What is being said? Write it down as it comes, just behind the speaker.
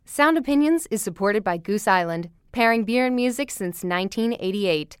Sound Opinions is supported by Goose Island, pairing beer and music since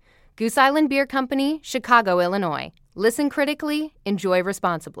 1988. Goose Island Beer Company, Chicago, Illinois. Listen critically, enjoy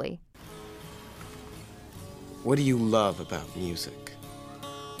responsibly. What do you love about music?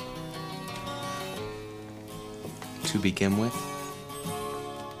 To begin with,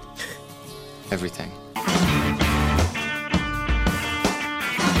 everything.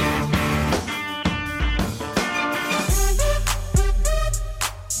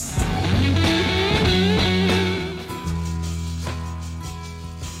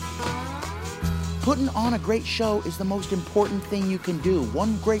 Putting on a great show is the most important thing you can do.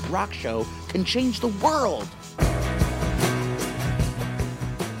 One great rock show can change the world.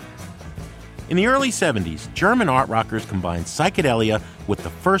 In the early 70s, German art rockers combined psychedelia with the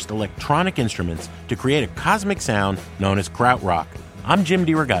first electronic instruments to create a cosmic sound known as Krautrock. I'm Jim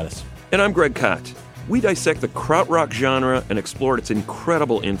DeRogatis. And I'm Greg Kot. We dissect the Krautrock genre and explored its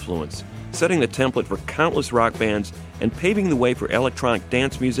incredible influence, setting the template for countless rock bands and paving the way for electronic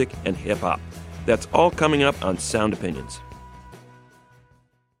dance music and hip-hop. That's all coming up on Sound Opinions.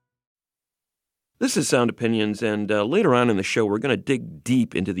 This is Sound Opinions, and later on in the show, we're going to dig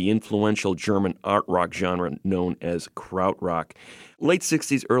deep into the influential German art rock genre known as Krautrock. Late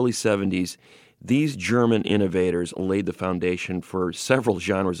 60s, early 70s, these German innovators laid the foundation for several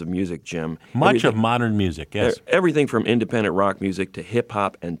genres of music, Jim. Much of modern music, yes. Everything from independent rock music to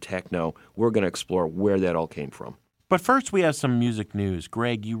hip-hop and techno. We're going to explore where that all came from. But first, we have some music news.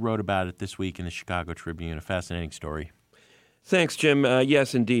 Greg, you wrote about it this week in the Chicago Tribune, a fascinating story. Thanks, Jim.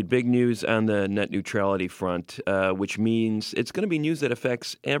 Yes, indeed. Big news on the net neutrality front, which means it's going to be news that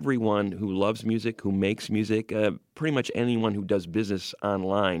affects everyone who loves music, who makes music. Pretty much anyone who does business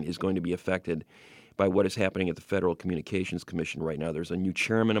online is going to be affected by what is happening at the Federal Communications Commission right now. There's a new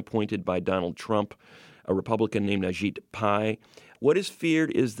chairman appointed by Donald Trump, a Republican named Ajit Pai. What is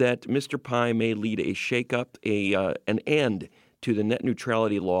feared is that Mr. Pai may lead a shakeup, an end to the net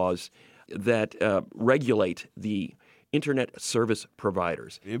neutrality laws that regulate the Internet service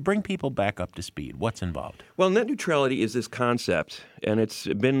providers. Bring people back up to speed. What's involved? Well, net neutrality is this concept, and it's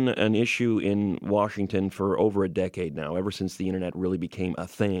been an issue in Washington for over a decade now, ever since the Internet really became a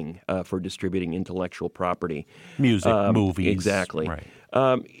thing for distributing intellectual property. Music, movies. Exactly. Right.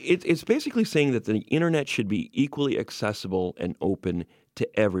 It's basically saying that the Internet should be equally accessible and open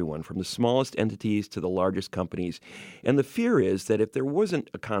to everyone, from the smallest entities to the largest companies. And the fear is that if there wasn't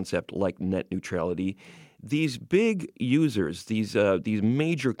a concept like net neutrality, these big users, these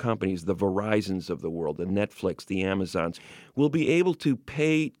major companies, the Verizons of the world, the Netflix, the Amazons, will be able to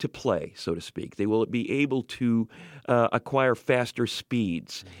pay to play, so to speak. They will be able to acquire faster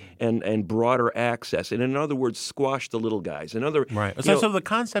speeds and broader access, and in other words, squash the little guys. Right. So the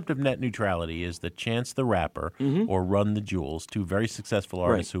concept of net neutrality is that Chance the Rapper or Run the Jewels, two very successful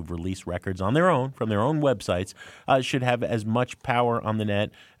artists who've released records on their own, from their own websites, should have as much power on the net,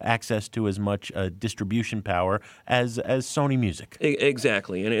 access to as much distribution power as Sony Music.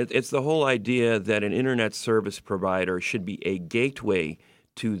 Exactly. And it's the whole idea that an Internet service provider should be a gateway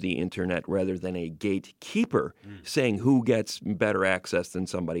to the Internet rather than a gatekeeper saying who gets better access than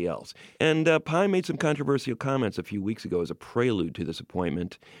somebody else. And Pai made some controversial comments a few weeks ago as a prelude to this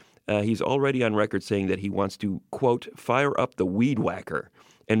appointment. He's already on record saying that he wants to, quote, fire up the weed whacker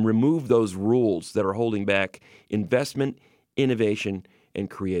and remove those rules that are holding back investment, innovation, and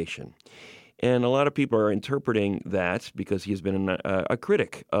creation. And a lot of people are interpreting that because he has been a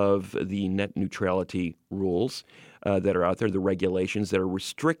critic of the net neutrality rules that are out there, the regulations that are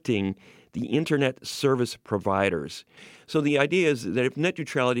restricting the Internet service providers. So the idea is that if net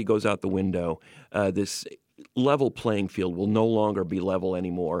neutrality goes out the window, this level playing field will no longer be level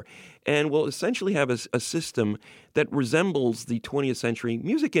anymore, and we'll essentially have a system that resembles the 20th century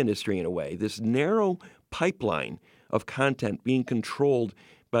music industry in a way, this narrow pipeline of content being controlled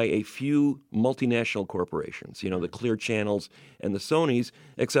by a few multinational corporations, the Clear Channels and the Sonys,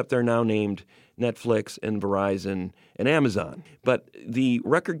 except they're now named Netflix and Verizon and Amazon. But the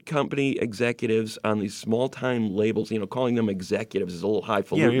record company executives on these small-time labels, calling them executives is a little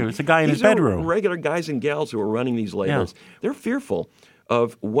highfalutin. Yeah, it's a guy in his bedroom. These are regular guys and gals who are running these labels. Yeah. They're fearful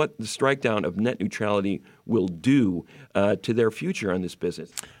of what the strikedown of net neutrality will do to their future on this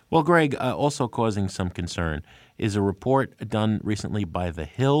business. Well, Greg, also causing some concern is a report done recently by The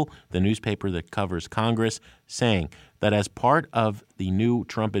Hill, the newspaper that covers Congress, saying that as part of the new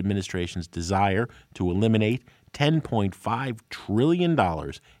Trump administration's desire to eliminate $10.5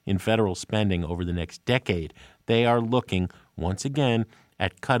 trillion in federal spending over the next decade, they are looking, once again,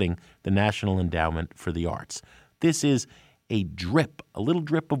 at cutting the National Endowment for the Arts. This is a little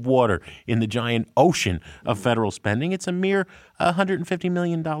drip of water in the giant ocean of federal spending. It's a mere $150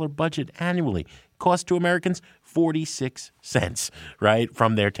 million budget annually. Cost to Americans 46 cents, right,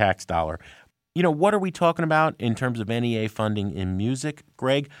 from their tax dollar. You know, what are we talking about in terms of NEA funding in music,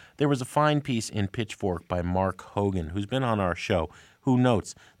 Greg? There was a fine piece in Pitchfork by Mark Hogan, who's been on our show, who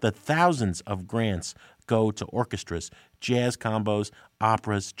notes that thousands of grants go to orchestras, jazz combos,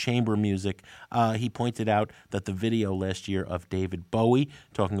 operas, chamber music. He pointed out that the video last year of David Bowie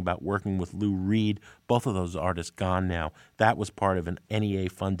talking about working with Lou Reed, both of those artists gone now. That was part of an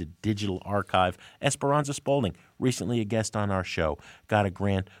NEA-funded digital archive. Esperanza Spalding, recently a guest on our show, got a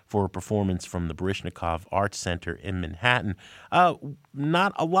grant for a performance from the Baryshnikov Arts Center in Manhattan.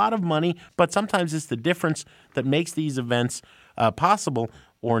 Not a lot of money, but sometimes it's the difference that makes these events possible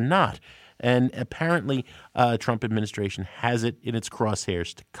or not. And apparently, Trump administration has it in its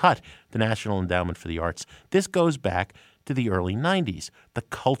crosshairs to cut the National Endowment for the Arts. This goes back to the early 90s. The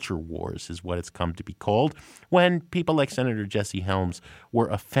culture wars is what it's come to be called, when people like Senator Jesse Helms were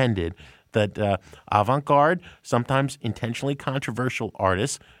offended that avant-garde, sometimes intentionally controversial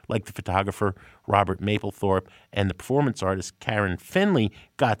artists like the photographer Robert Mapplethorpe and the performance artist Karen Finley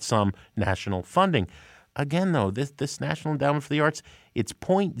got some national funding. Again, though, this National Endowment for the Arts, it's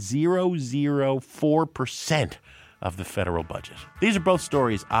 0.004% of the federal budget. These are both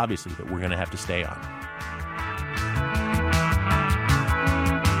stories, obviously, that we're going to have to stay on.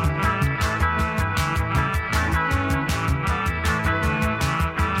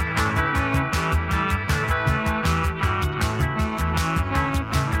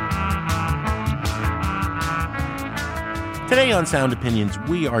 Today on Sound Opinions,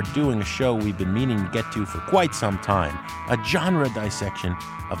 we are doing a show we've been meaning to get to for quite some time, a genre dissection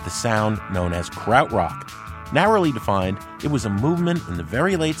of the sound known as Krautrock. Narrowly defined, it was a movement in the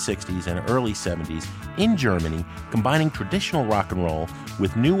very late 60s and early 70s in Germany, combining traditional rock and roll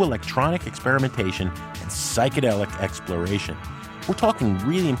with new electronic experimentation and psychedelic exploration. We're talking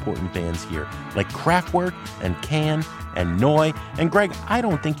really important bands here, like Kraftwerk and Can and Neu. And Greg, I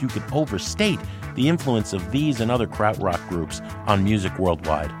don't think you could overstate the influence of these and other krautrock groups on music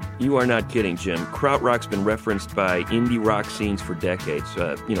worldwide. You are not kidding, Jim. Krautrock's been referenced by indie rock scenes for decades.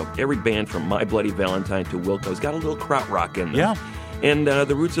 Every band from My Bloody Valentine to Wilco's got a little krautrock in them. Yeah. And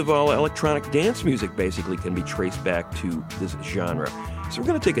the roots of all electronic dance music basically can be traced back to this genre. So we're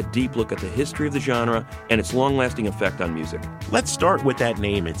going to take a deep look at the history of the genre and its long-lasting effect on music. Let's start with that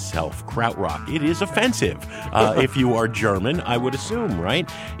name itself, Krautrock. It is offensive if you are German, I would assume, right?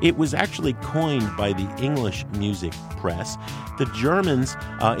 It was actually coined by the English music press. The Germans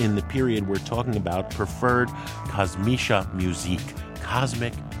in the period we're talking about preferred kosmische Musik,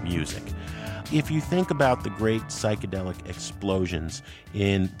 cosmic music. If you think about the great psychedelic explosions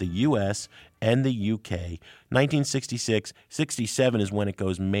in the U.S. and the UK, 1966, 67 is when it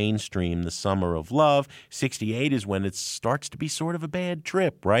goes mainstream, the Summer of Love. 68 is when it starts to be sort of a bad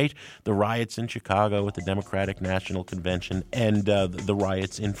trip, right? The riots in Chicago at the Democratic National Convention and the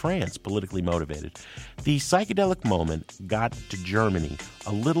riots in France, politically motivated. The psychedelic moment got to Germany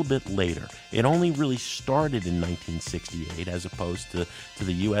a little bit later. It only really started in 1968 as opposed to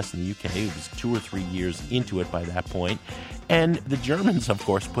the U.S. and the UK. It was 2 or 3 years into it by that point. And the Germans, of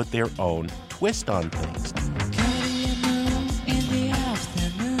course, put their own twist on things.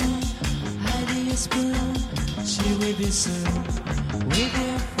 She will be soon with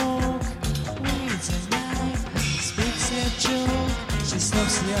her folk, waits at night, speaks a joke, she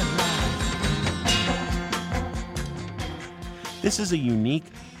stops your life. This is a unique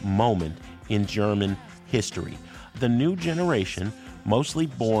moment in German history. The new generation, mostly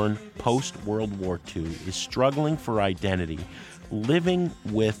born post-World War II, is struggling for identity, living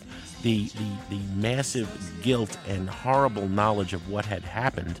with the massive guilt and horrible knowledge of what had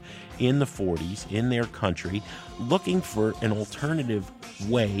happened in the 40s in their country, looking for an alternative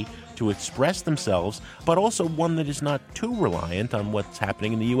way to express themselves, but also one that is not too reliant on what's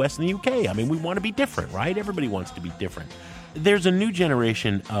happening in the U.S. and the UK. I mean, we want to be different, right? Everybody wants to be different. There's a new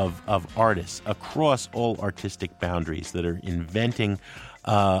generation of artists across all artistic boundaries that are inventing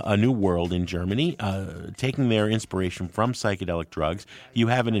a new world in Germany, taking their inspiration from psychedelic drugs. You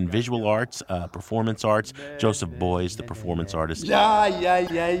have it in visual arts, performance arts. Joseph Beuys, the performance artist. Yeah.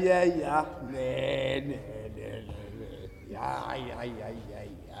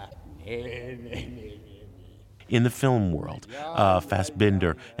 In the film world,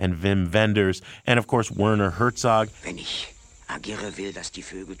 Fassbinder and Wim Wenders, and of course Werner Herzog. Wenn ich agiere will, dass die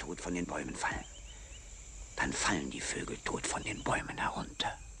Vögel tot von den Bäumen fallen, dann fallen die Vögel tot von den Bäumen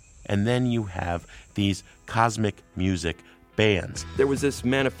herunter. And then you have these cosmic music bands. There was this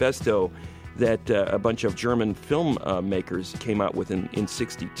manifesto that a bunch of German film makers came out with in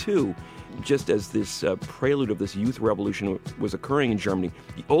 62, just as this prelude of this youth revolution was occurring in Germany.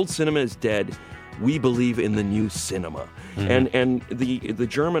 The old cinema is dead. We believe in the new cinema. Mm-hmm. And the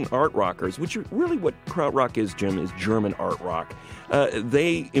German art rockers, which are really what Krautrock is, Jim, is German art rock.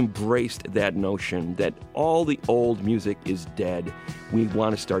 They embraced that notion that all the old music is dead. We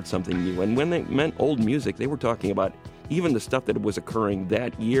want to start something new. And when they meant old music, they were talking about even the stuff that was occurring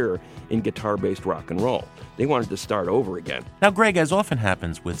that year in guitar-based rock and roll. They wanted to start over again. Now, Greg, as often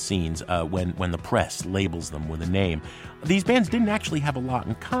happens with scenes when the press labels them with a name, these bands didn't actually have a lot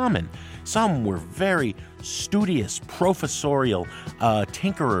in common. Some were very studious, professorial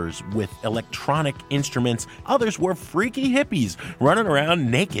tinkerers with electronic instruments. Others were freaky hippies running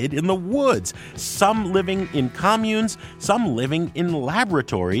around naked in the woods. Some living in communes, some living in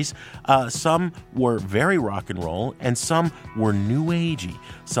laboratories. Some were very rock and roll, and some were new agey.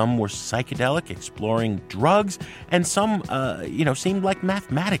 Some were psychedelic, exploring drugs, and some, seemed like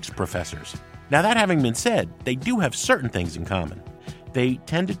mathematics professors. Now, that having been said, they do have certain things in common. They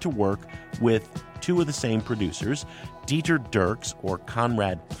tended to work with two of the same producers, Dieter Dierks or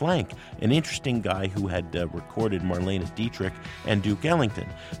Conrad Planck, an interesting guy who had recorded Marlene Dietrich and Duke Ellington.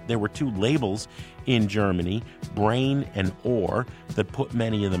 There were two labels in Germany, Brain and Ohr, that put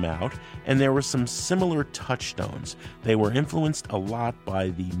many of them out, and there were some similar touchstones. They were influenced a lot by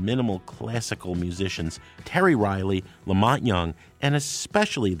the minimal classical musicians Terry Riley, Lamont Young, and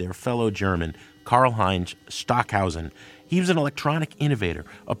especially their fellow German, Karl-Heinz Stockhausen. He was an electronic innovator,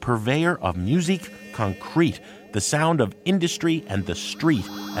 a purveyor of musique concrete, the sound of industry and the street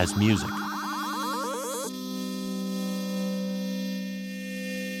as music.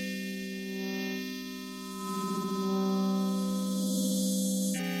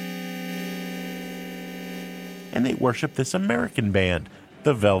 And they worship this American band,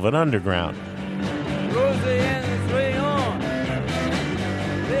 the Velvet Underground. Rosie and the swing on.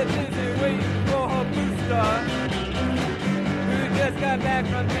 They're busy waiting for her booster, who just got back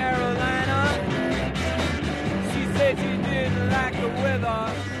from Carolina. She said she didn't like the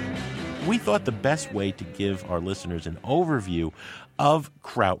weather. We thought the best way to give our listeners an overview of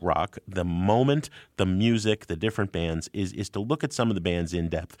Krautrock, the moment, the music, the different bands, is to look at some of the bands in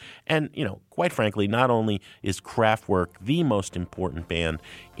depth. And, quite frankly, not only is Kraftwerk the most important band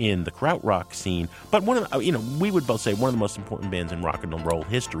in the Krautrock scene, but we would both say one of the most important bands in rock and roll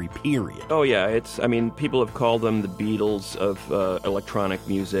history, period. Oh, yeah. People have called them the Beatles of electronic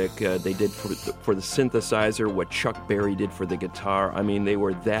music. They did for the synthesizer what Chuck Berry did for the guitar. They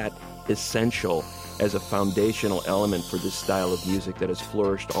were that essential as a foundational element for this style of music that has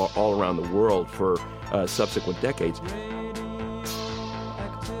flourished all around the world for subsequent decades.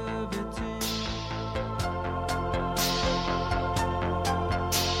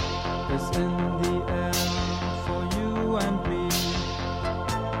 It's in the air for you and me.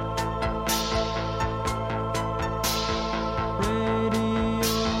 Radioactivity.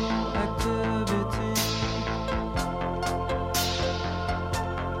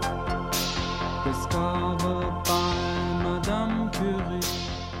 Discovered by Madame Curie.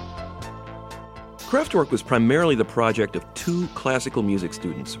 Kraftwerk was primarily the project of two classical music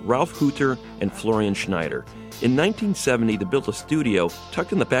students, Ralf Hütter and Florian Schneider. In 1970, they built a studio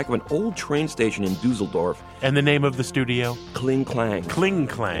tucked in the back of an old train station in Dusseldorf. And the name of the studio? Kling Klang. Kling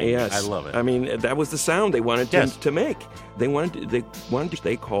Klang. Yes. I love it. That was the sound they wanted to make.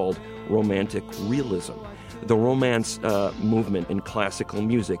 They called romantic realism. The Romance movement in classical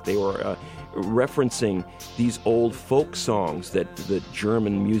music. They were referencing these old folk songs that the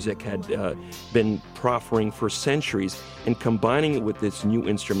German music had been proffering for centuries and combining it with this new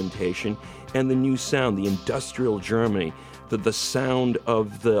instrumentation and the new sound, the industrial Germany, the sound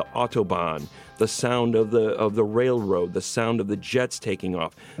of the Autobahn, the sound of the railroad, the sound of the jets taking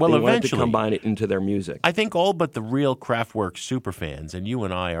off. Well, they eventually, wanted to combine it into their music. I think all but the real Kraftwerk superfans, and you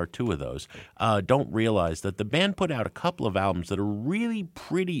and I are two of those, don't realize that the band put out a couple of albums that are really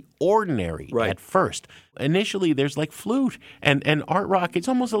pretty ordinary at first. Initially, there's like flute and art rock. It's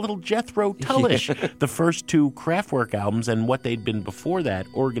almost a little Jethro Tullish, the first two Kraftwerk albums and what they'd been before that,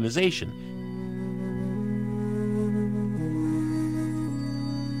 Organization.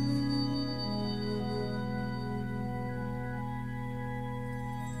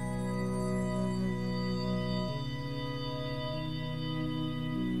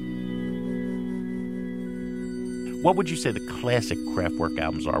 What would you say the classic Kraftwerk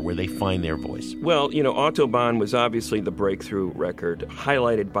albums are, where they find their voice? Well, Autobahn was obviously the breakthrough record,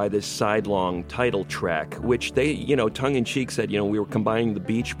 highlighted by this sidelong title track, which they, tongue-in-cheek said, we were combining the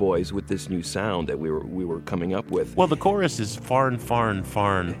Beach Boys with this new sound that we were coming up with. Well, the chorus is fahren, fahren,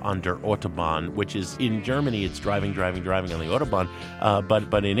 fahren on der Autobahn, which is, in Germany, it's driving on the Autobahn,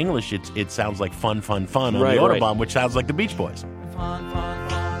 but in English, it sounds like fun, fun, fun on the Autobahn, right. Which sounds like the Beach Boys.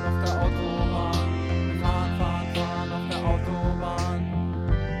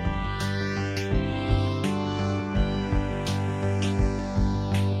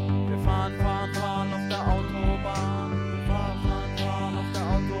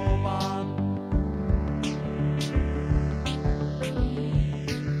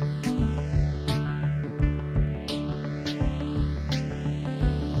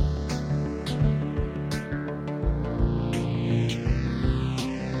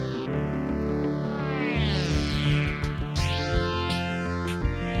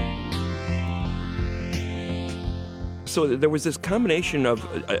 So there was this combination of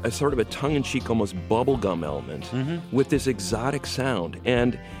a sort of a tongue-in-cheek, almost bubblegum element with this exotic sound.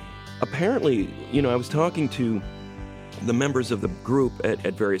 And apparently, I was talking to the members of the group at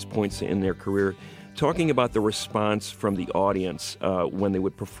various points in their career, talking about the response from the audience when they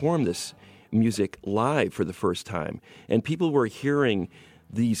would perform this music live for the first time. And people were hearing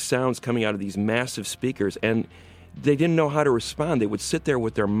these sounds coming out of these massive speakers, and they didn't know how to respond. They would sit there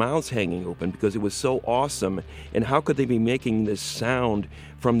with their mouths hanging open because it was so awesome. And how could they be making this sound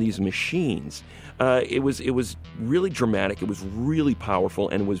from these machines? It was really dramatic. It was really powerful,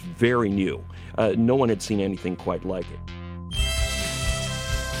 and it was very new. No one had seen anything quite like it.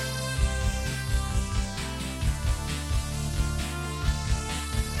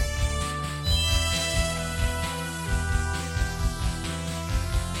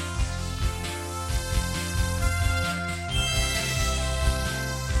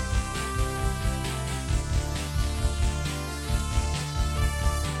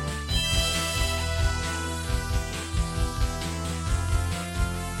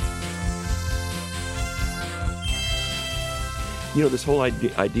 This whole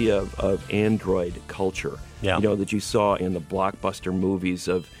idea of android culture, that you saw in the blockbuster movies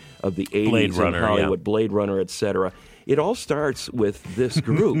of the 80s Blade Runner, in Hollywood, Blade Runner, etc. It all starts with this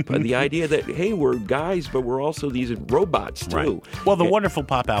group, the idea that, hey, we're guys, but we're also these robots, too. Right. Well, the wonderful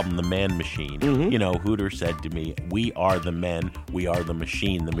pop album, The Man Machine, Hooter said to me, we are the men, we are the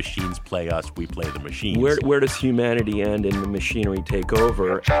machine. The machines play us, we play the machines. Where does humanity end and the machinery take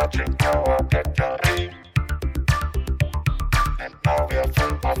over? Now we are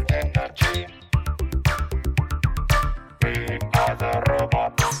full of energy. We are the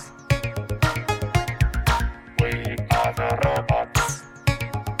robots. We are the robots.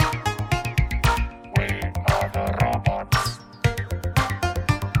 We are the robots.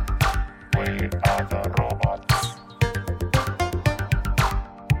 We are the robots.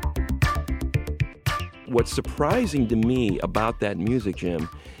 What's surprising to me about that music, Jim,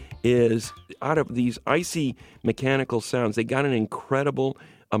 is out of these icy mechanical sounds, they got an incredible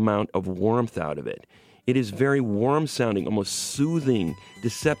amount of warmth out of it. It is very warm sounding, almost soothing,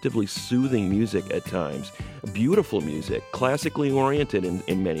 deceptively soothing music at times. Beautiful music, classically oriented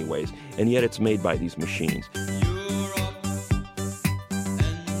in many ways, and yet it's made by these machines.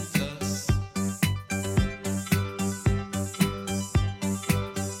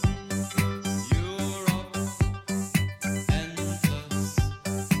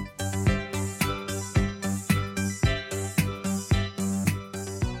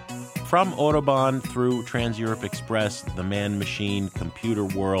 From Autobahn through Trans-Europe Express, The Man Machine, Computer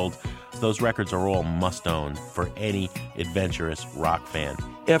World, those records are all must-own for any adventurous rock fan.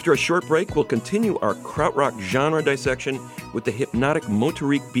 After a short break, we'll continue our Krautrock genre dissection with the hypnotic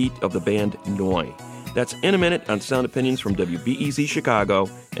motorique beat of the band Noi. That's in a minute on Sound Opinions from WBEZ Chicago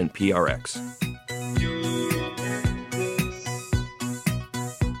and PRX.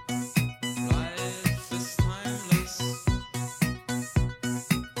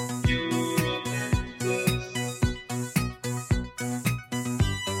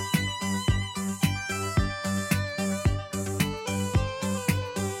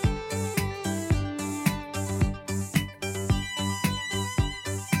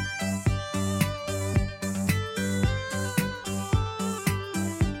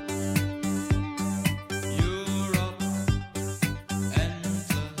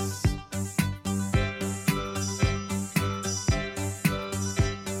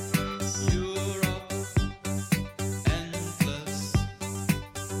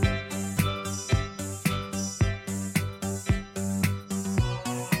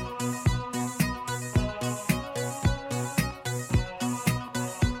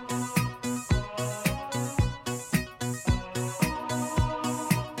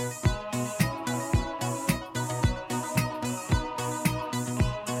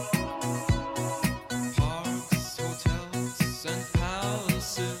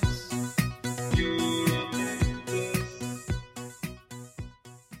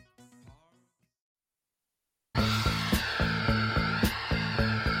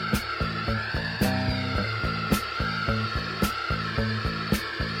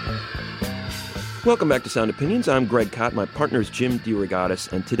 Welcome back to Sound Opinions. I'm Greg Kot. My partner is Jim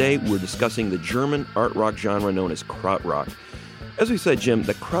DeRogatis, and today we're discussing the German art rock genre known as Krautrock. As we said, Jim,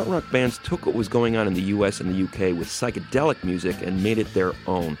 the Krautrock bands took what was going on in the US and the UK with psychedelic music and made it their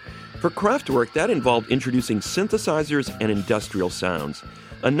own. For Kraftwerk, that involved introducing synthesizers and industrial sounds.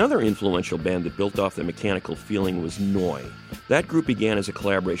 Another influential band that built off the mechanical feeling was Neu. That group began as a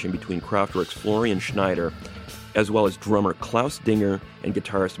collaboration between Kraftwerk's Florian Schneider, as well as drummer Klaus Dinger and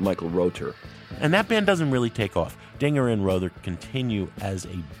guitarist Michael Roche. And that band doesn't really take off. Dinger and Roche continue as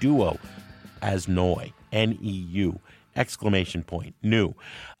a duo, as Neu, N-E-U, exclamation point, new.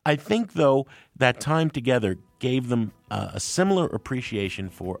 I think, though, that time together gave them a similar appreciation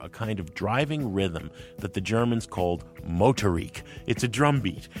for a kind of driving rhythm that the Germans called Motorik. It's a drum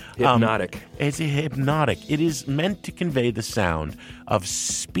beat. Hypnotic. It's a hypnotic. It is meant to convey the sound of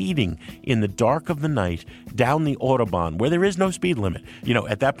speeding in the dark of the night down the Autobahn, where there is no speed limit. You know,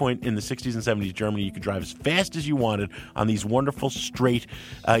 at that point in the 60s and 70s, Germany, you could drive as fast as you wanted on these wonderful, straight,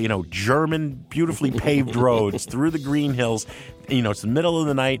 German, beautifully paved roads through the green hills. It's the middle of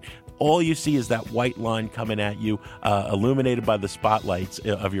the night. All you see is that white line coming at you, illuminated by the spotlights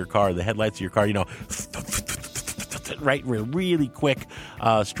of your car, the headlights of your car, right, really quick,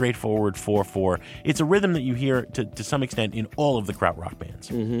 straightforward 4/4. It's a rhythm that you hear to some extent in all of the Krautrock bands.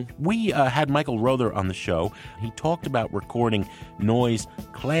 Mm-hmm. We had Michael Roche on the show. He talked about recording Neu's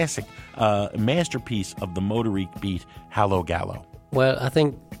classic masterpiece of the Motorik beat, Hallo Gallo. Well, I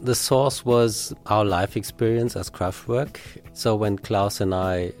think the source was our life experience as Kraftwerk. So when Klaus and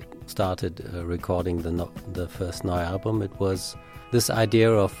I started recording the first Neu album, it was this idea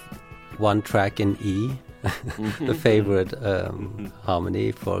of one track in E, the favorite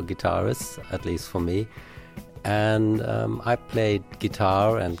harmony for guitarists, at least for me. And I played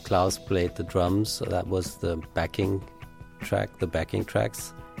guitar and Klaus played the drums, so that was the backing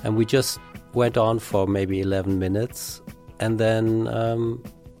tracks. And we just went on for maybe 11 minutes. And then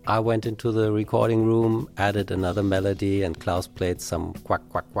I went into the recording room, added another melody, and Klaus played some quack,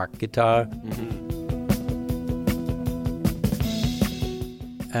 quack, quack guitar. Mm-hmm.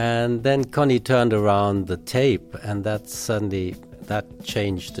 And then Connie turned around the tape, and that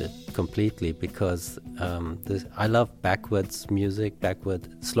changed it completely, because I love backwards music,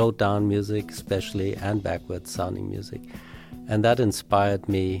 slowed down music especially, and backwards sounding music. And that inspired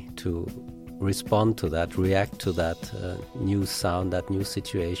me to respond to that, react to that new sound, that new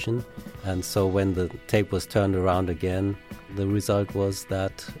situation. And so when the tape was turned around again, the result was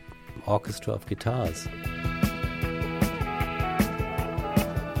that orchestra of guitars.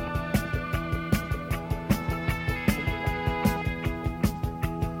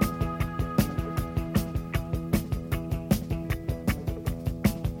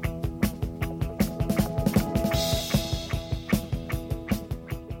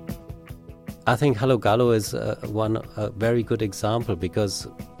 I think Hallo Gallo is a very good example, because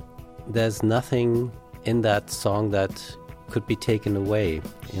there's nothing in that song that could be taken away.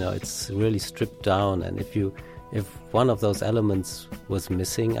 It's really stripped down, and if one of those elements was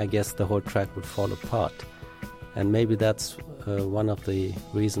missing, I guess the whole track would fall apart. And maybe that's one of the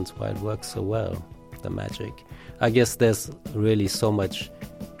reasons why it works so well, the magic. I guess there's really so much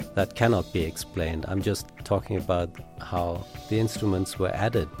that cannot be explained. I'm just talking about how the instruments were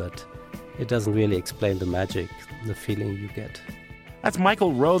added, but it doesn't really explain the magic, the feeling you get. That's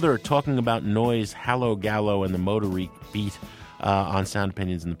Michael Roche talking about Neu's Hallo Gallo, and the Motorik beat on Sound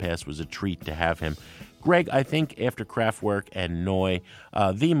Opinions in the past. Was a treat to have him. Greg, I think after Kraftwerk and Neu,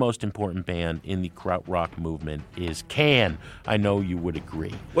 the most important band in the Krautrock movement is Can. I know you would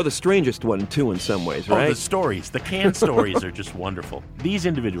agree. Well, the strangest one, too, in some ways, right? Oh, the Can stories are just wonderful. These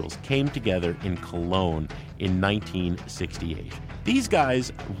individuals came together in Cologne in 1968. These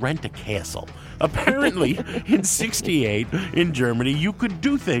guys rent a castle. Apparently, in 68, in Germany, you could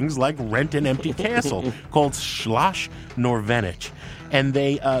do things like rent an empty castle called Schloss Norvenich. And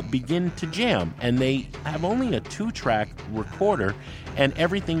they begin to jam. And they have only a 2-track recorder, and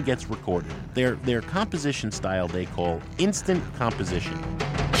everything gets recorded. Their composition style they call instant composition.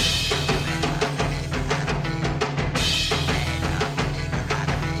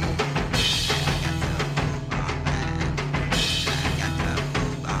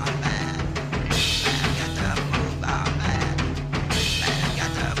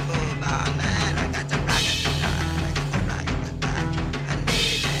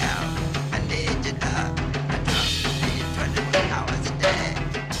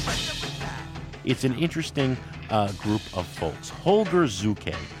 It's an interesting group of folks. Holger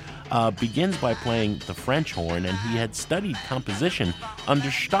Zuke begins by playing the French horn, and he had studied composition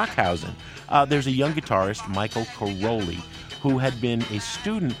under Stockhausen. There's a young guitarist, Michael Caroli, who had been a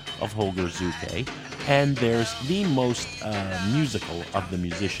student of Holger Zuke. And there's the most musical of the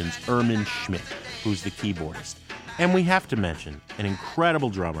musicians, Ermin Schmidt, who's the keyboardist. And we have to mention an incredible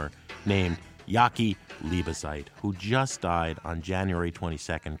drummer named Yaki Liebezeit, who just died on January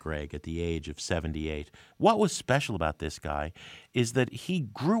 22nd, Greg, at the age of 78. What was special about this guy is that he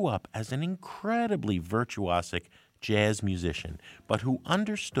grew up as an incredibly virtuosic jazz musician, but who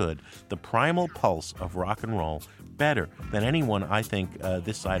understood the primal pulse of rock and roll better than anyone, I think,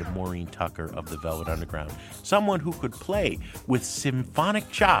 this side of Maureen Tucker of the Velvet Underground. Someone who could play with symphonic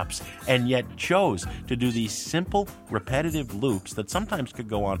chops and yet chose to do these simple, repetitive loops that sometimes could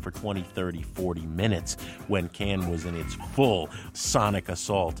go on for 20, 30, 40 minutes when Can was in its full sonic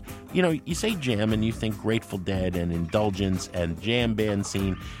assault. You know, you say jam and you think Grateful Dead and Indulgence and jam band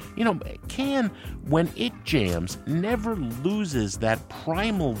scene. You know, Can, when it jams, never loses that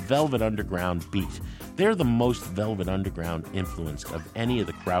primal Velvet Underground beat. They're the most Velvet Underground influenced of any of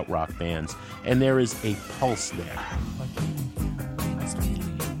the Krautrock bands, and there is a pulse there.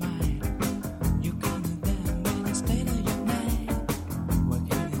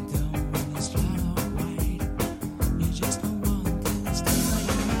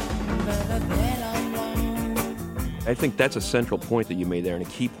 I think that's a central point that you made there, and a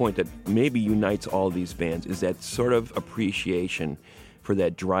key point that maybe unites all these bands is that sort of appreciation for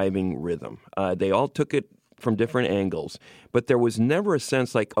that driving rhythm. They all took it from different angles, but there was never a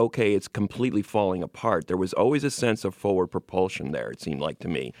sense like, okay, it's completely falling apart. There was always a sense of forward propulsion there, it seemed like to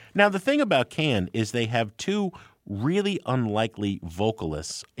me. Now, the thing about Can is they have two really unlikely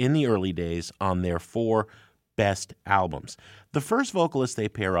vocalists in the early days on their four best albums. The first vocalist they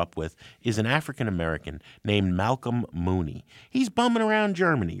pair up with is an African-American named Malcolm Mooney. He's bumming around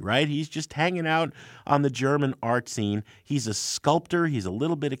Germany, right? He's just hanging out on the German art scene. He's a sculptor. He's a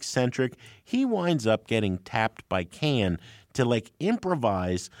little bit eccentric. He winds up getting tapped by Can to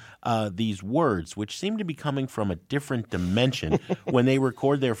improvise these words, which seem to be coming from a different dimension when they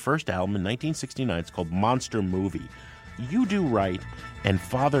record their first album in 1969. It's called Monster Movie. You Do Right and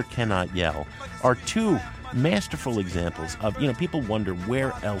Father Cannot Yell are two masterful examples of, people wonder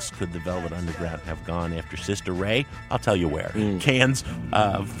where else could the Velvet Underground have gone after Sister Ray? I'll tell you where. Can's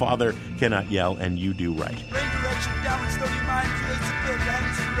Father Cannot Yell and You Do Right. Rain direction, downward slowly mind creates a build that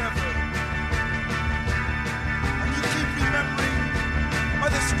hangs forever. And you keep remembering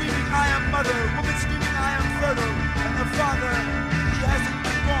mother screaming, I am mother, woman screaming, I am fertile, and her father, he hasn't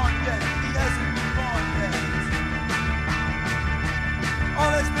been born yet, he hasn't been born yet. All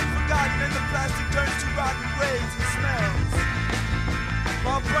has been forgotten and the plastic turns to rotten graves and smells.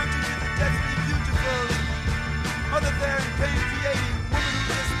 While pointing to the deathly beautiful, mother there in pain creating, woman who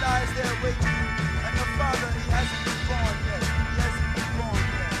just lies there waiting, and her father, he hasn't been born yet, he hasn't been born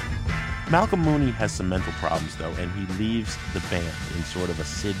yet. Malcolm Mooney has some mental problems, though, and he leaves the band in sort of a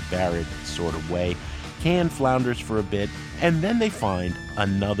Syd Barrett sort of way. Can flounders for a bit, and then they find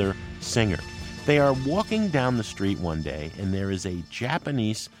another singer. They are walking down the street one day, and there is a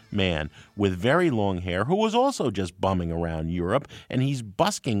Japanese man with very long hair who was also just bumming around Europe, and he's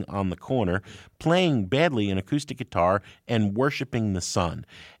busking on the corner, playing badly an acoustic guitar and worshiping the sun.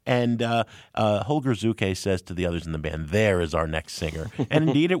 And Holger Zuke says to the others in the band, there is our next singer. And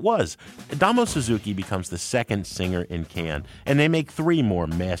indeed it was. Damo Suzuki becomes the second singer in Can, and they make three more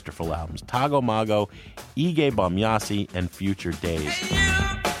masterful albums, Tago Mago, Ige Bamyasi, and Future Days.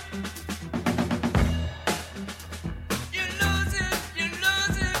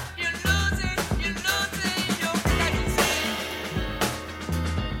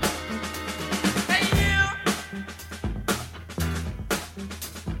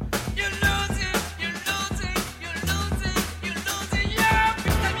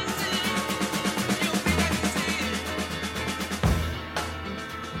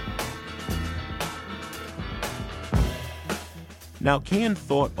 Now, Can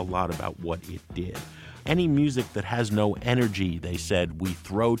thought a lot about what it did. Any music that has no energy, they said, we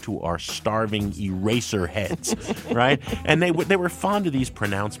throw to our starving eraser heads, right? And they were fond of these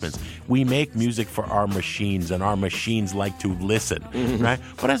pronouncements. We make music for our machines, and our machines like to listen, right?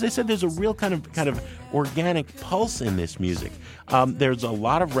 But as I said, there's a real kind of organic pulse in this music. There's a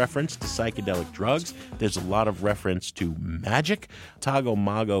lot of reference to psychedelic drugs. There's a lot of reference to magic. Tago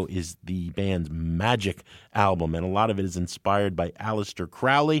Mago is the band's magic album, and a lot of it is inspired by Aleister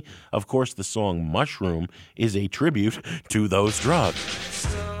Crowley. Of course, the song Mushroom is a tribute to those drugs.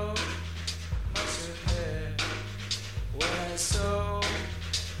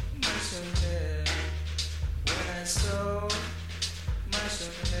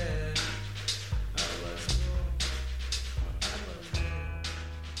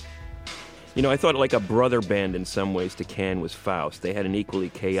 You know, I thought like a brother band in some ways to Can was Faust. They had an equally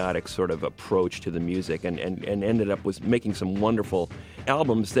chaotic sort of approach to the music and ended up with making some wonderful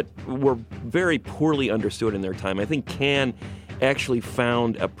albums that were very poorly understood in their time. I think Can actually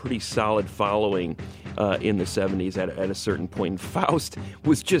found a pretty solid following in the 70s at a certain point. And Faust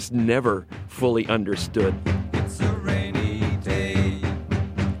was just never fully understood. It's a rainy day.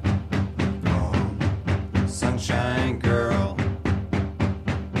 Oh, sunshine girl.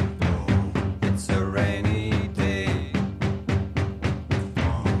 It's a rainy day.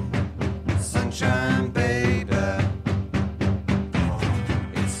 Oh, sunshine baby. Oh,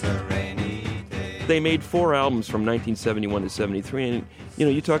 it's a rainy day. They made 4 albums from 1971 to 73, and you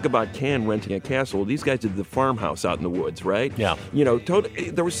know, you talk about Can renting a castle. These guys did the farmhouse out in the woods, right? Yeah. You know,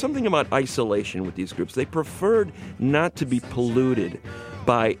 there was something about isolation with these groups. They preferred not to be polluted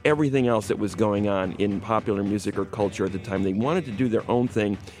by everything else that was going on in popular music or culture at the time. They wanted to do their own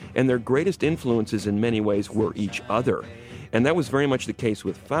thing, and their greatest influences in many ways were each other. And that was very much the case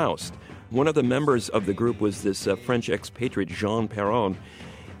with Faust. One of the members of the group was this French expatriate, Jean Perron.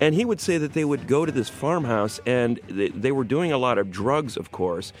 And he would say that they would go to this farmhouse, and they were doing a lot of drugs, of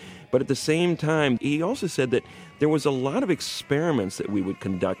course. But at the same time, he also said that there was a lot of experiments that we would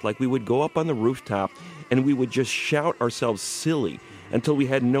conduct. Like we would go up on the rooftop, and we would just shout ourselves silly until we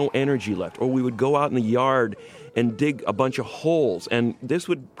had no energy left. Or we would go out in the yard and dig a bunch of holes. And this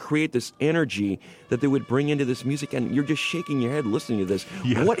would create this energy that they would bring into this music. And you're just shaking your head listening to this.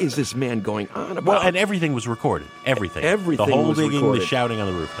 Yeah. What is this man going on about? Well, and everything was recorded. Everything. Everything the whole was digging, recorded. the shouting on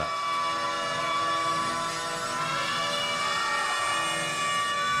the rooftop.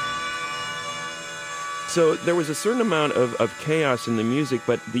 So there was a certain amount of chaos in the music,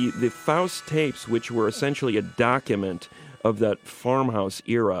 but the Faust tapes, which were essentially a document of that farmhouse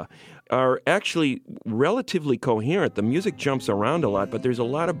era, are actually relatively coherent. The music jumps around a lot, but there's a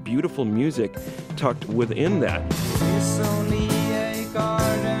lot of beautiful music tucked within that. It's only a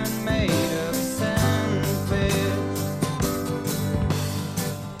garden made of sandfish.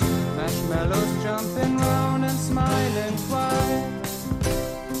 Marshmallows jumping round and smiling quiet.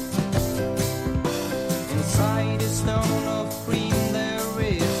 Inside a stone of cream there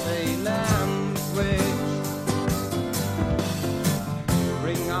is a lamp which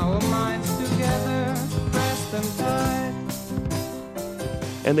bring our minds together, rest them tight.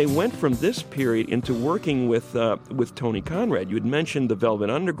 And they went from this period into working with Tony Conrad. You had mentioned the Velvet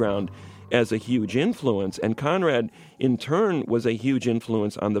Underground as a huge influence, and Conrad, in turn, was a huge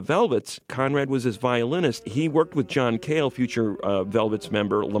influence on the Velvets. Conrad was his violinist. He worked with John Cale, future Velvets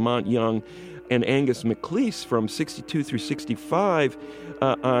member, Lamont Young, and Angus MacLeese from 62 through 65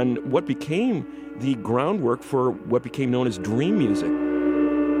 on what became the groundwork for what became known as dream music.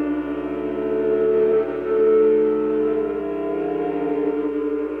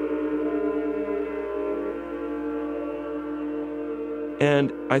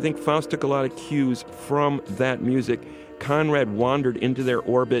 And I think Faust took a lot of cues from that music. Conrad wandered into their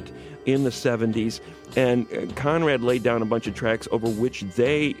orbit in the 70s, and Conrad laid down a bunch of tracks over which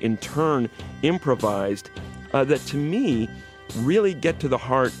they, in turn, improvised that, to me, really get to the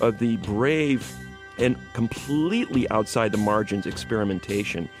heart of the brave and completely outside the margins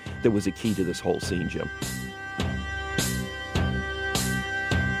experimentation that was a key to this whole scene, Jim.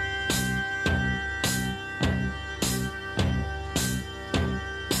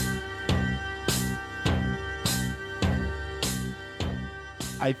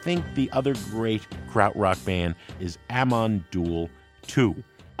 I think the other great krautrock band is Amon Düül 2.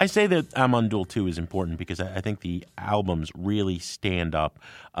 I say that Amon Düül 2 is important because I think the albums really stand up,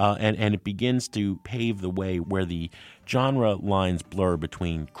 and it begins to pave the way where the genre lines blur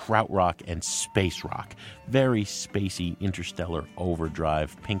between krautrock and space rock. Very spacey, interstellar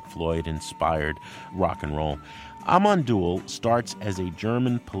overdrive, Pink Floyd-inspired rock and roll. Amon Düül starts as a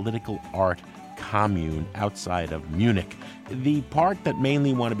German political art commune outside of Munich. The part that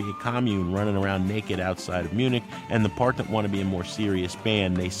mainly want to be a commune running around naked outside of Munich, and the part that want to be a more serious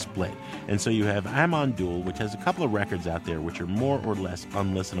band, they split. And so you have Amon Düül, which has a couple of records out there which are more or less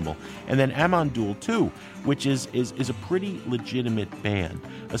unlistenable. And then Amon Düül 2, which is a pretty legitimate band,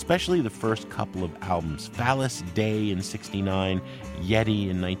 especially the first couple of albums. Phallus Day in 69, Yeti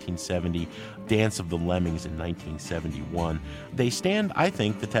in 1970, Dance of the Lemmings in 1971. They stand, I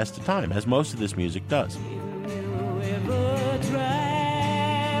think, the test of time, as most of this music does.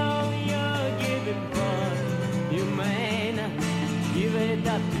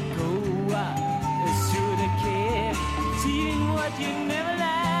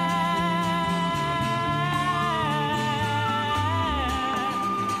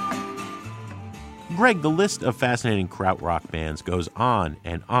 Greg, the list of fascinating krautrock bands goes on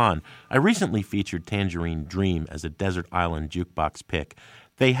and on. I recently featured Tangerine Dream as a desert island jukebox pick.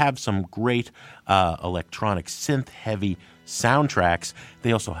 They have some great electronic synth-heavy soundtracks.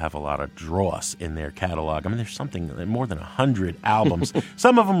 They also have a lot of dross in their catalog. I mean, there's something more than 100 albums.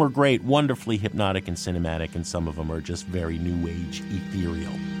 Some of them are great, wonderfully hypnotic and cinematic, and some of them are just very new age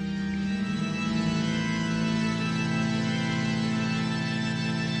ethereal.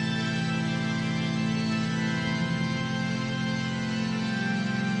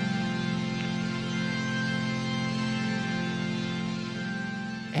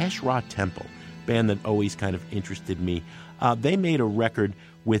 Asherah Temple, band that always kind of interested me. They made a record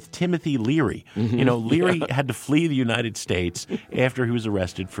with Timothy Leary. Mm-hmm. You know, Leary had to flee the United States after he was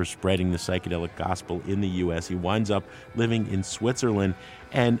arrested for spreading the psychedelic gospel in the U.S. He winds up living in Switzerland,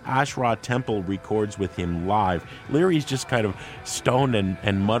 and Asherah Temple records with him live. Leary's just kind of stoned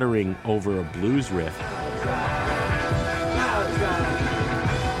and muttering over a blues riff.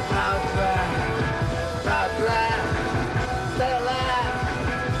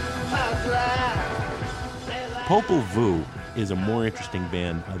 Popol Vuh is a more interesting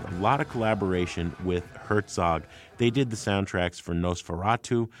band, a lot of collaboration with Herzog. They did the soundtracks for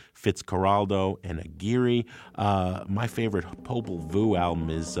Nosferatu, Fitzcarraldo, and Aguirre. My favorite Popol Vuh album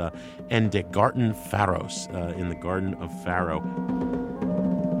is En de Garten Pharos, in the Garden of Pharaoh.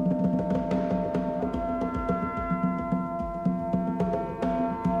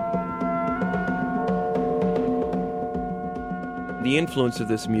 The influence of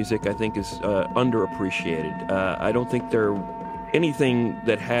this music, I think, is underappreciated. I don't think anything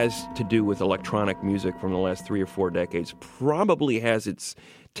that has to do with electronic music from the last 3 or 4 decades probably has its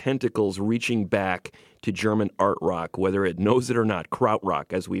tentacles reaching back to German art rock, whether it knows it or not,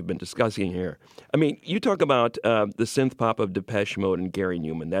 Krautrock, as we've been discussing here. I mean, you talk about the synth pop of Depeche Mode and Gary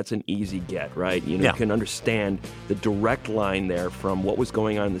Newman. That's an easy get, right? You can understand the direct line there from what was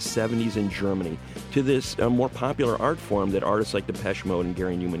going on in the 70s in Germany to this more popular art form that artists like Depeche Mode and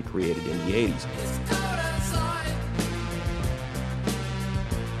Gary Newman created in the 80s.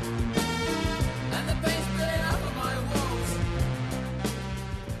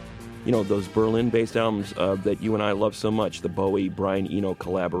 You know, those Berlin-based albums that you and I love so much, the Bowie, Brian Eno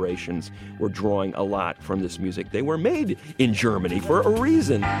collaborations, were drawing a lot from this music. They were made in Germany for a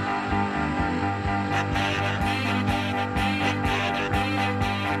reason.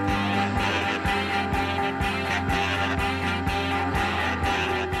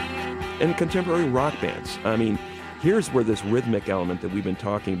 And contemporary rock bands. I mean, here's where this rhythmic element that we've been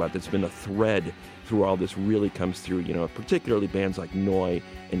talking about, that's been a thread through all this, really comes through, you know, particularly bands like Neu!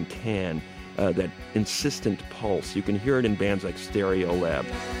 And Can, that insistent pulse. You can hear it in bands like Stereolab.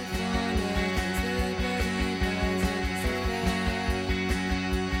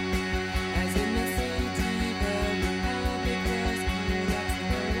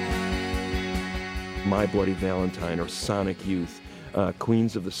 My Bloody Valentine or Sonic Youth.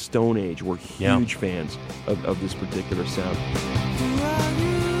 Queens of the Stone Age were huge fans of this particular sound.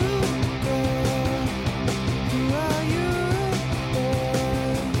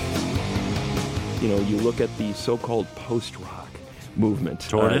 You know, you look at the so-called post-rock movement.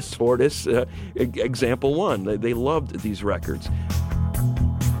 Tortoise, example one. They loved these records.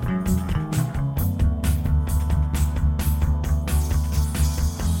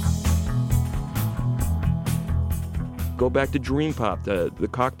 Go back to Dream Pop, the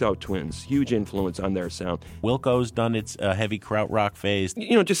Cocteau Twins, huge influence on their sound. Wilco's done its heavy krautrock phase.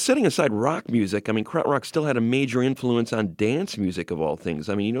 You know, just setting aside rock music, I mean, krautrock still had a major influence on dance music of all things.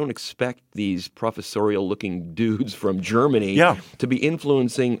 I mean, you don't expect these professorial-looking dudes from Germany to be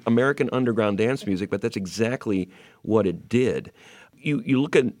influencing American underground dance music, but that's exactly what it did. You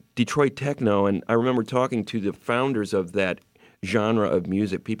look at Detroit techno, and I remember talking to the founders of that genre of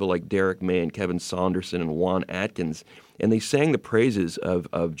music, people like Derek May and Kevin Saunderson and Juan Atkins, and they sang the praises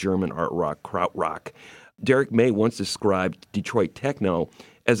of German art rock, Krautrock. Derek May once described Detroit techno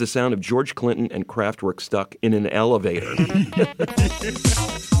as the sound of George Clinton and Kraftwerk stuck in an elevator.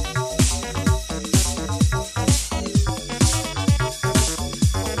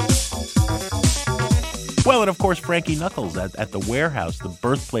 Well, and of course, Frankie Knuckles at the Warehouse, the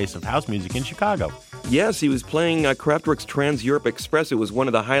birthplace of house music in Chicago. Yes, he was playing Kraftwerk's Trans-Europe Express. It was one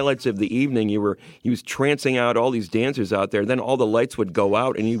of the highlights of the evening. He was trancing out all these dancers out there. Then all the lights would go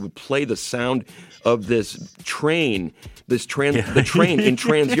out, and he would play the sound of this train, the train in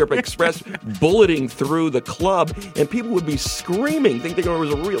Trans-Europe Express bulleting through the club, and people would be screaming, thinking there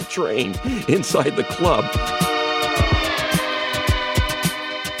was a real train inside the club.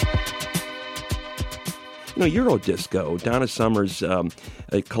 Eurodisco, Donna Summer's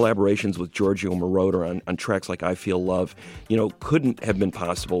collaborations with Giorgio Moroder on tracks like I Feel Love, couldn't have been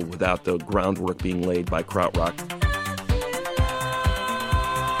possible without the groundwork being laid by Krautrock.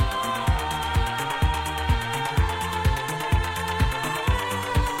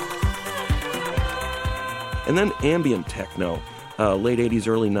 And then ambient techno, late 80s,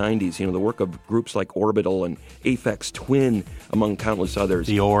 early 90s, the work of groups like Orbital and Aphex Twin, among countless others.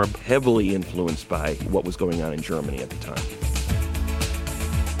 The Orb. Heavily influenced by what was going on in Germany at the time.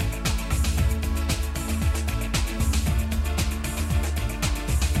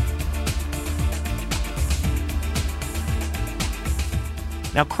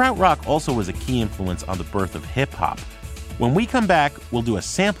 Now, Krautrock also was a key influence on the birth of hip-hop. When we come back, we'll do a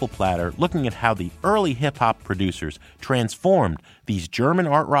sample platter looking at how the early hip-hop producers transformed these German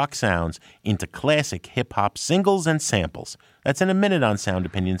art rock sounds into classic hip-hop singles and samples. That's in a minute on Sound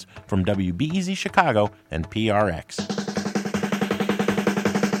Opinions from WBEZ Chicago and PRX.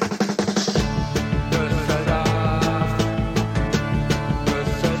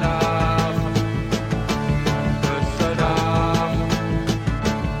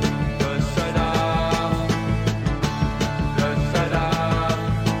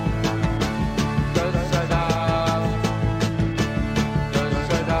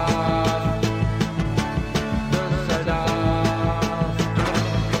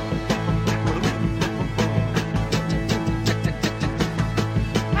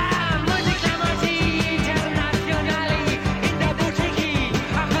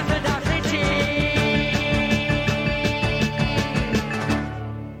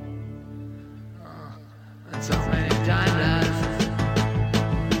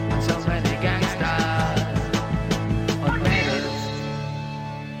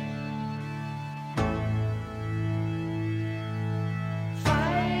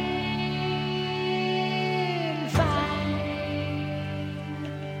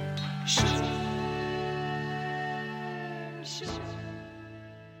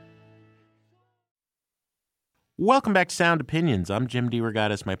 Welcome back to Sound Opinions. I'm Jim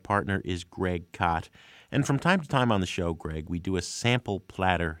DeRogatis. My partner is Greg Kot. And from time to time on the show, Greg, we do a sample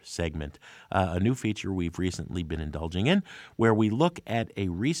platter segment, a new feature we've recently been indulging in, where we look at a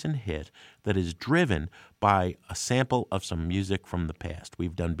recent hit that is driven by a sample of some music from the past.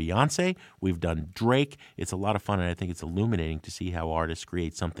 We've done Beyonce, we've done Drake. It's a lot of fun, and I think it's illuminating to see how artists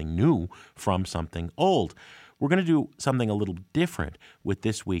create something new from something old. We're going to do something a little different with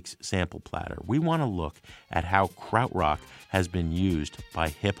this week's sample platter. We want to look at how Krautrock has been used by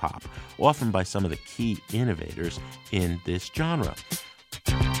hip-hop, often by some of the key innovators in this genre.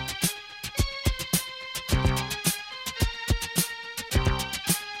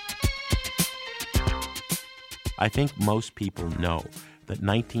 I think most people know that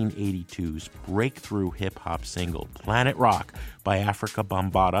 1982's breakthrough hip-hop single, Planet Rock, by Africa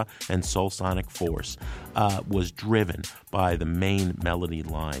Bambaataa and Soul Sonic Force, was driven by the main melody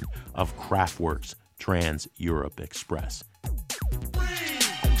line of Kraftwerk's Trans-Europe Express.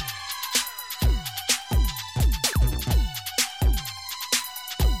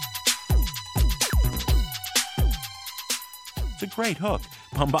 It's a great hook.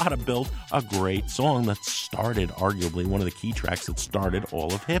 Bambaataa built a great song that started, arguably, one of the key tracks that started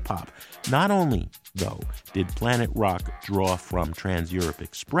all of hip-hop. Not only, though, did Planet Rock draw from Trans-Europe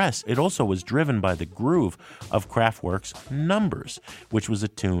Express, it also was driven by the groove of Kraftwerk's Numbers, which was a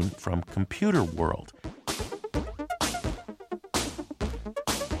tune from Computer World.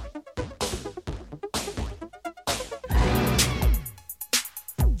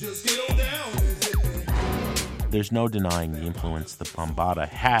 There's no denying the influence that Bambaataa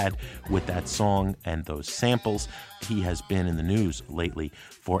had with that song and those samples. He has been in the news lately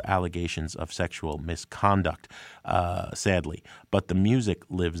for allegations of sexual misconduct, sadly. But the music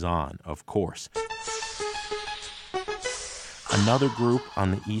lives on, of course. Another group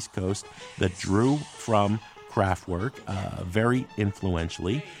on the East Coast that drew from Kraftwerk very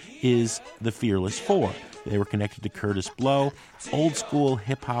influentially is the Fearless Four. They were connected to Curtis Blow, old-school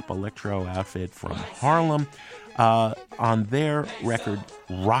hip-hop electro outfit from Harlem, on their record,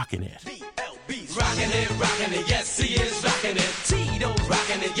 Rockin' It. Rockin' it, yes, he is rockin' it. Tito's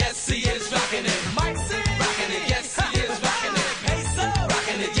rockin' it, yes, he is rockin' it. Mike C, rockin' it, yes, he is rockin' it. Peso,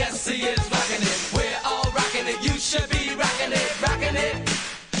 rockin' it, yes, he is rockin' it. We're all rockin' it, you should be rockin' it, rockin' it,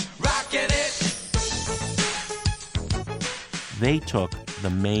 rockin' it. They took the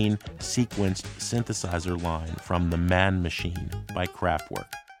main sequenced synthesizer line from The Man Machine by Kraftwerk.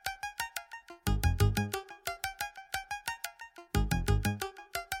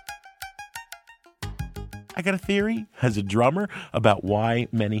 I got a theory as a drummer about why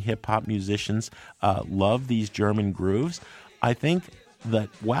many hip-hop musicians love these German grooves. I think that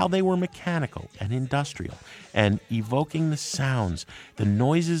while they were mechanical and industrial and evoking the sounds, the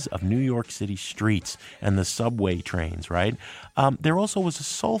noises of New York City streets and the subway trains, right? There also was a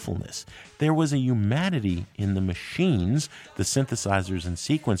soulfulness. There was a humanity in the machines, the synthesizers and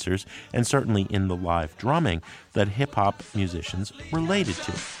sequencers, and certainly in the live drumming that hip-hop musicians related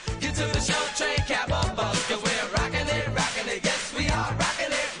to. Get to the show, train, cab on bus, 'cause we're rocking it, yes, we are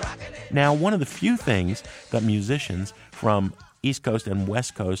rocking it. Now, one of the few things that musicians from East Coast and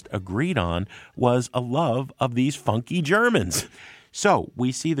West Coast agreed on was a love of these funky Germans. So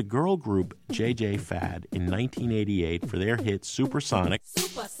we see the girl group JJ Fad in 1988 for their hit Supersonic.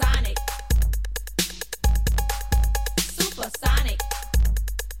 Supersonic. Supersonic.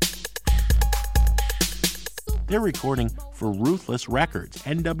 They're recording for Ruthless Records,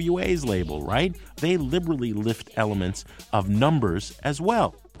 NWA's label, right? They liberally lift elements of numbers as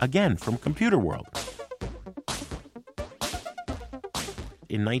well, again, from Computer World.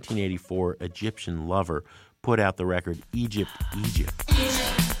 In 1984, Egyptian Lover put out the record Egypt, Egypt.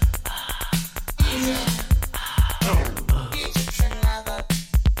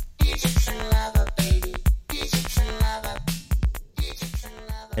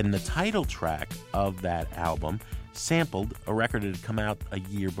 And the title track of that album sampled a record that had come out a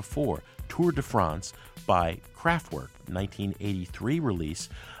year before, Tour de France by Kraftwerk, 1983 release,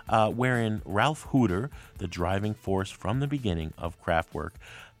 wherein Ralph Hooter, the driving force from the beginning of Kraftwerk,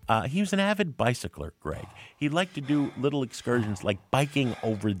 he was an avid bicycler, Greg. He liked to do little excursions like biking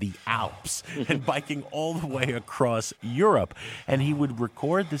over the Alps and biking all the way across Europe. And he would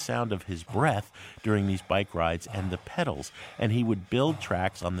record the sound of his breath during these bike rides and the pedals. And he would build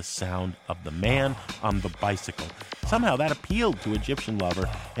tracks on the sound of the man on the bicycle. Somehow that appealed to Egyptian Lover,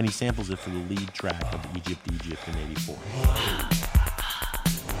 and he samples it for the lead track of Egypt, Egypt in 84.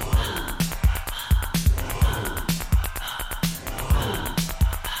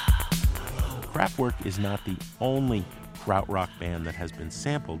 Kraftwerk is not the only krautrock band that has been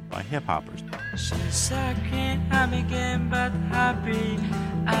sampled by hip-hoppers. She's I can't begin but happy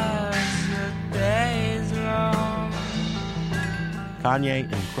as the day is long. Kanye,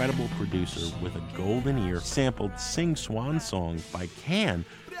 an incredible producer with a golden ear, sampled Sing Swan Song by Can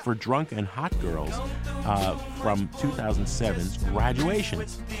for Drunk and Hot Girls from 2007's Graduation.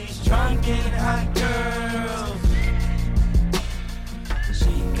 Drunk and hot girls. She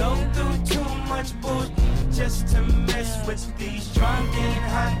go through too much bullshit just to mess with these drunk and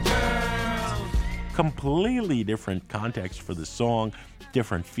hot girls. Completely different context for the song,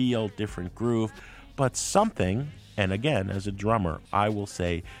 different feel, different groove, but something, and again, as a drummer, I will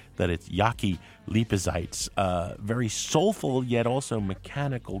say that it's Yaki Lipizait's very soulful yet also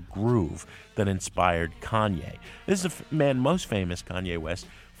mechanical groove that inspired Kanye. This is the man most famous, Kanye West,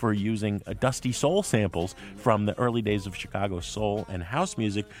 for using dusty soul samples from the early days of Chicago soul and house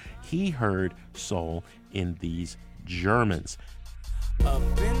music. He heard soul in these Germans. Up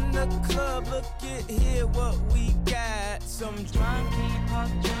in the club, look at here what we got. Some drunk and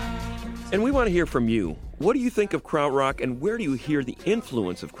hot girls. And we want to hear from you. What do you think of krautrock, and where do you hear the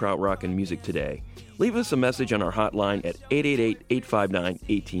influence of krautrock in music today? Leave us a message on our hotline at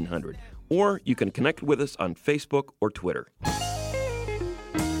 888-859-1800. Or you can connect with us on Facebook or Twitter.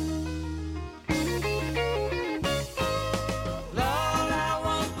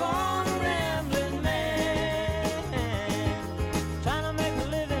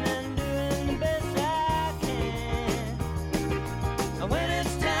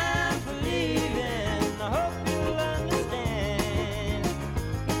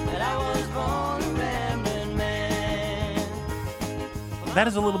 That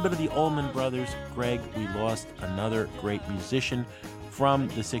is a little bit of the Allman Brothers. Greg, we lost another great musician from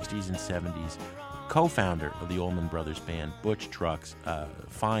the 60s and 70s, co-founder of the Allman Brothers band, Butch Trucks, a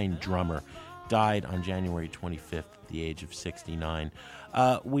fine drummer, died on January 25th at the age of 69.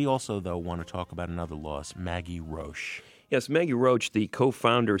 We also, though, want to talk about another loss, Maggie Roche. Yes, Maggie Roche, the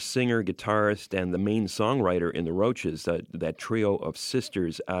co-founder, singer, guitarist, and the main songwriter in the Roches, that trio of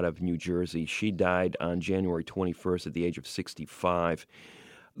sisters out of New Jersey. She died on January 21st at the age of 65.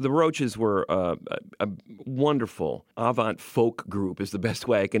 The Roches were a wonderful avant folk group, is the best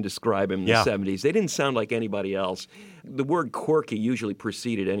way I can describe them in the 70s. They didn't sound like anybody else. The word quirky usually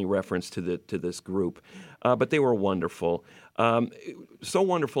preceded any reference to this group, but they were wonderful. So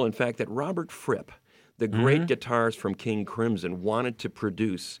wonderful, in fact, that Robert Fripp, the great guitarist from King Crimson, wanted to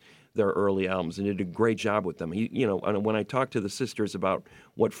produce their early albums and did a great job with them. When I talked to the sisters about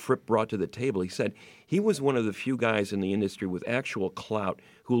what Fripp brought to the table. He said he was one of the few guys in the industry with actual clout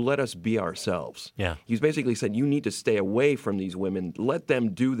who let us be ourselves. Yeah. He's basically said, you need to stay away from these women. Let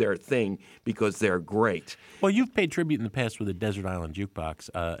them do their thing because they're great. Well, you've paid tribute in the past with the Desert Island Jukebox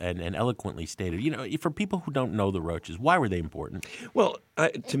and eloquently stated, for people who don't know the Roches, why were they important? Well,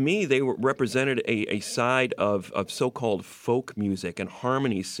 to me, they represented a side of so-called folk music and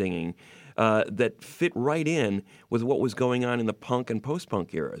harmony singing that fit right in with what was going on in the punk and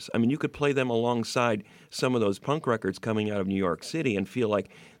post-punk eras. I mean, you could play them alongside some of those punk records coming out of New York City and feel like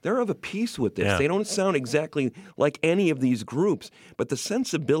they're of a piece with this. Yeah. They don't sound exactly like any of these groups, but the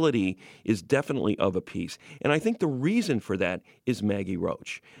sensibility is definitely of a piece. And I think the reason for that is Maggie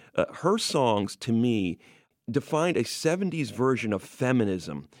Roche. Her songs, to me, defined a 70s version of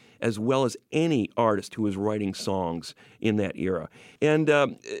feminism as well as any artist who was writing songs in that era.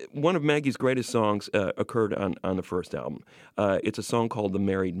 And one of Maggie's greatest songs occurred on the first album. It's a song called The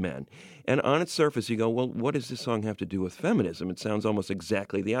Married Men. And on its surface, you go, well, what does this song have to do with feminism? It sounds almost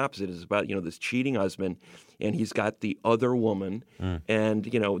exactly the opposite. It's about, this cheating husband, and he's got the other woman, and,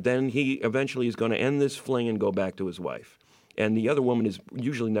 then he eventually is going to end this fling and go back to his wife. And the other woman is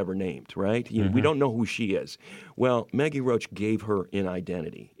usually never named, right? We don't know who she is. Well, Maggie Roche gave her an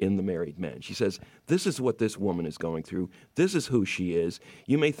identity in The Married Men. She says, this is what this woman is going through. This is who she is.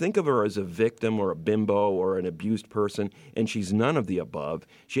 You may think of her as a victim or a bimbo or an abused person, and she's none of the above.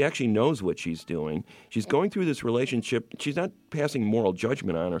 She actually knows what she's doing. She's going through this relationship. She's not passing moral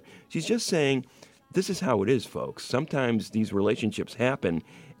judgment on her. She's just saying, this is how it is, folks. Sometimes these relationships happen,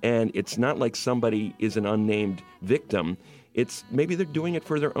 and it's not like somebody is an unnamed victim. It's maybe they're doing it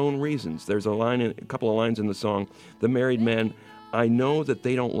for their own reasons. There's a couple of lines in the song, The Married Men, I know that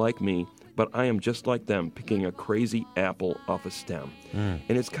they don't like me, but I am just like them, picking a crazy apple off a stem. And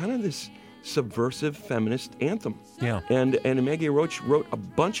it's kind of this subversive feminist anthem. Yeah. And Maggie Roche wrote a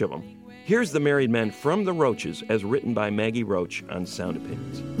bunch of them. Here's The Married Men from the Roches as written by Maggie Roche on Sound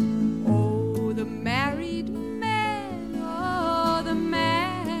Opinions. Oh, the married men, oh, the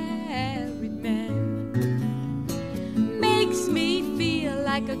married men. Makes me feel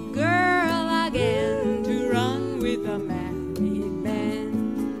like a girl again to run with a married man.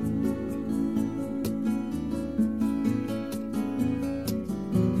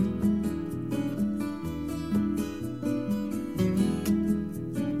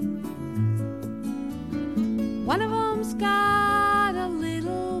 One of 'em's got a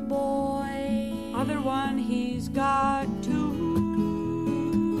little boy, other one he's got two.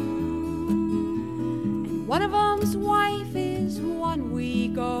 And one of 'em's wife is 1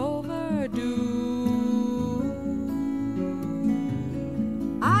 week overdue.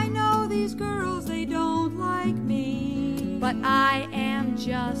 I know these girls, they don't like me, but I am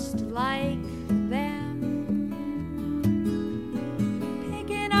just like them.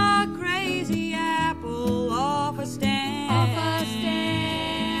 Picking a crazy apple off a stem, off a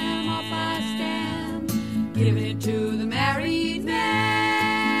stem, off a stem, giving it to the married man.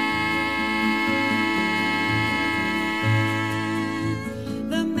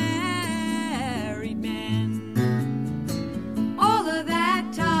 The married man. All of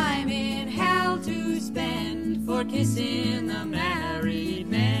that time in hell to spend for kissing the married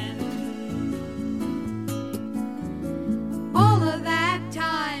man. All of that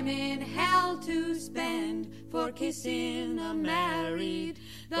time in hell to spend for kissing the married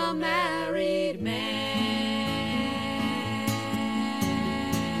man.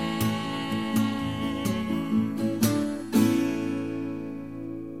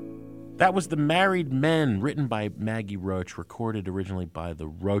 That was The Married Men, written by Maggie Roche, recorded originally by the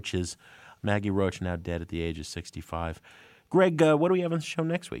Roches. Maggie Roche now dead at the age of 65. Greg, what do we have on the show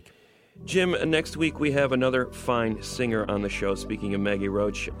next week? Jim, next week we have another fine singer on the show, speaking of Maggie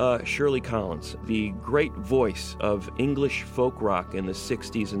Roche, Shirley Collins. The great voice of English folk rock in the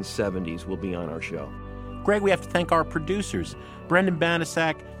 60s and 70s will be on our show. Greg, we have to thank our producers, Brendan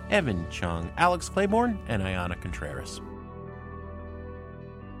Banasak, Evan Chung, Alex Claiborne, and Ayana Contreras.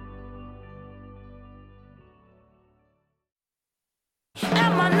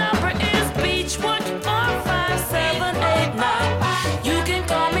 And my number is Beechwood 45789. You can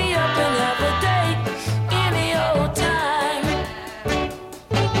call me up another day, any old time.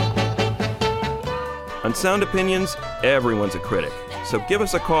 On Sound Opinions, everyone's a critic. So give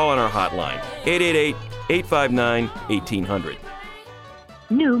us a call on our hotline, 888-859-1800.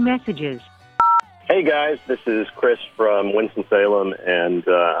 New messages. Hey guys, this is Chris from Winston-Salem, and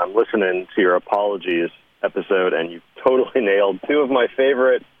I'm listening to your Apologies episode, and you totally nailed two of my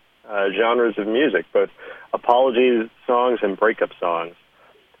favorite genres of music, both apologies songs and breakup songs.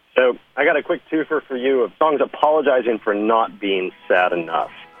 So I got a quick twofer for you of songs apologizing for not being sad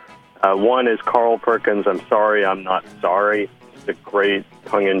enough. One is Carl Perkins' I'm Sorry, I'm Not Sorry. It's a great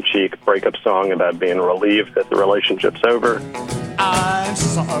tongue-in-cheek breakup song about being relieved that the relationship's over. I'm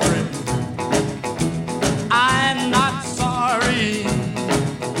sorry. I'm not sorry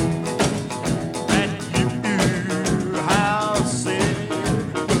that you have said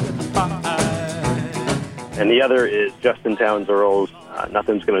goodbye. And the other is Justin Townes Earle's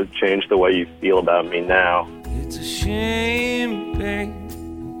Nothing's Gonna Change the Way You Feel About Me Now. It's a shame, babe,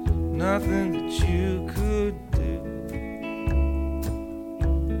 nothing that you could do.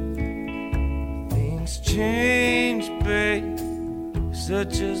 Things change, babe,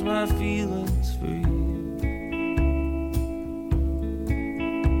 such as my feelings for you.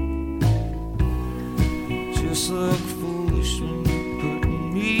 Just look foolish when you're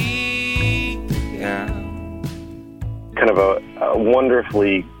putting me out. Kind of a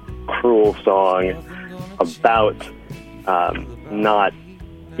wonderfully cruel song about not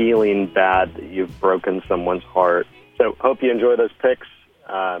feeling bad that you've broken someone's heart. So hope you enjoy those picks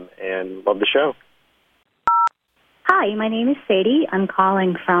and love the show. Hi, my name is Sadie. I'm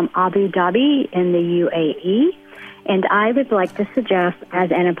calling from Abu Dhabi in the UAE, and I would like to suggest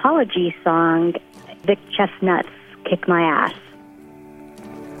as an apology song, Vic Chestnut's Kick My Ass.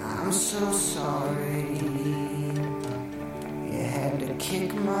 I'm so sorry you had to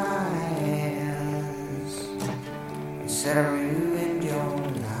kick my ass. You said I ruined your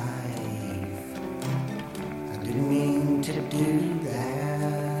life. I didn't mean to do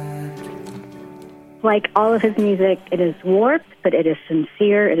that. Like all of his music, it is warped, but it is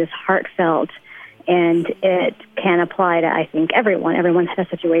sincere, it is heartfelt, and it can apply to, I think, everyone. Everyone's had a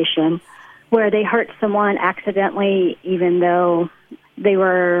situation where they hurt someone accidentally, even though they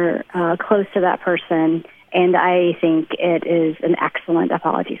were close to that person, and I think it is an excellent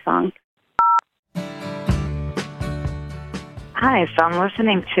apology song. Hi, so I'm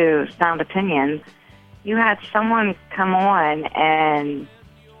listening to Sound Opinions. You had someone come on and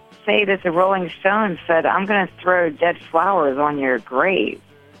say that the Rolling Stones said, I'm going to throw dead flowers on your grave.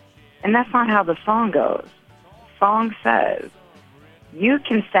 And that's not how the song goes. The song says, you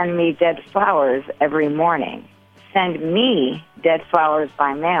can send me dead flowers every morning. Send me dead flowers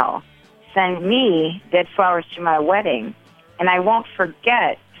by mail. Send me dead flowers to my wedding. And I won't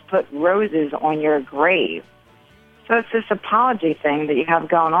forget to put roses on your grave. So it's this apology thing that you have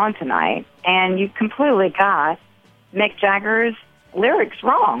going on tonight, and you completely got Mick Jagger's lyrics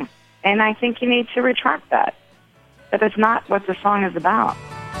wrong. And I think you need to retract that. But that's not what the song is about.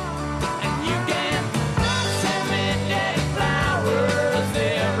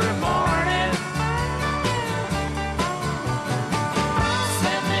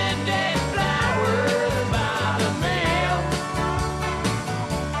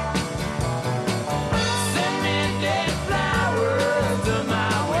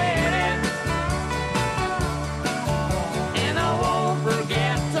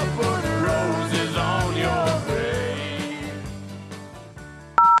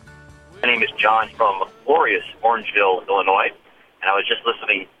 My name is John from glorious Orangeville, Illinois, and I was just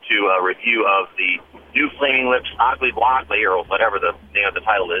listening to a review of the new Flaming Lips Ugly Blockly, or whatever the name of the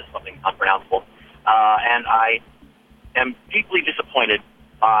title is, something unpronounceable, and I am deeply disappointed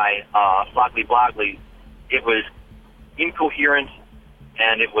by Flockly Blockly. It was incoherent,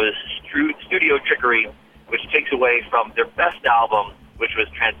 and it was studio trickery, which takes away from their best album, which was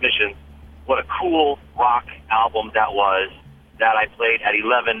Transmission. What a cool rock album that was, that I played at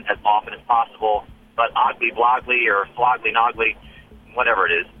 11 as often as possible, but Ugly Blockly or Floggly Noggly, whatever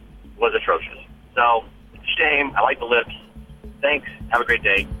it is, was atrocious. So, shame. I like the Lips. Thanks. Have a great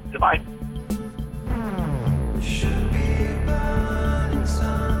day. Goodbye.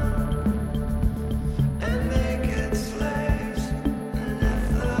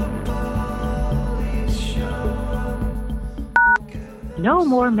 No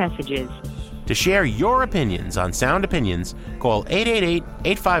more messages. To share your opinions on Sound Opinions, call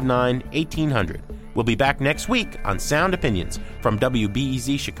 888-859-1800. We'll be back next week on Sound Opinions from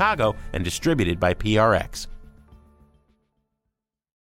WBEZ Chicago and distributed by PRX.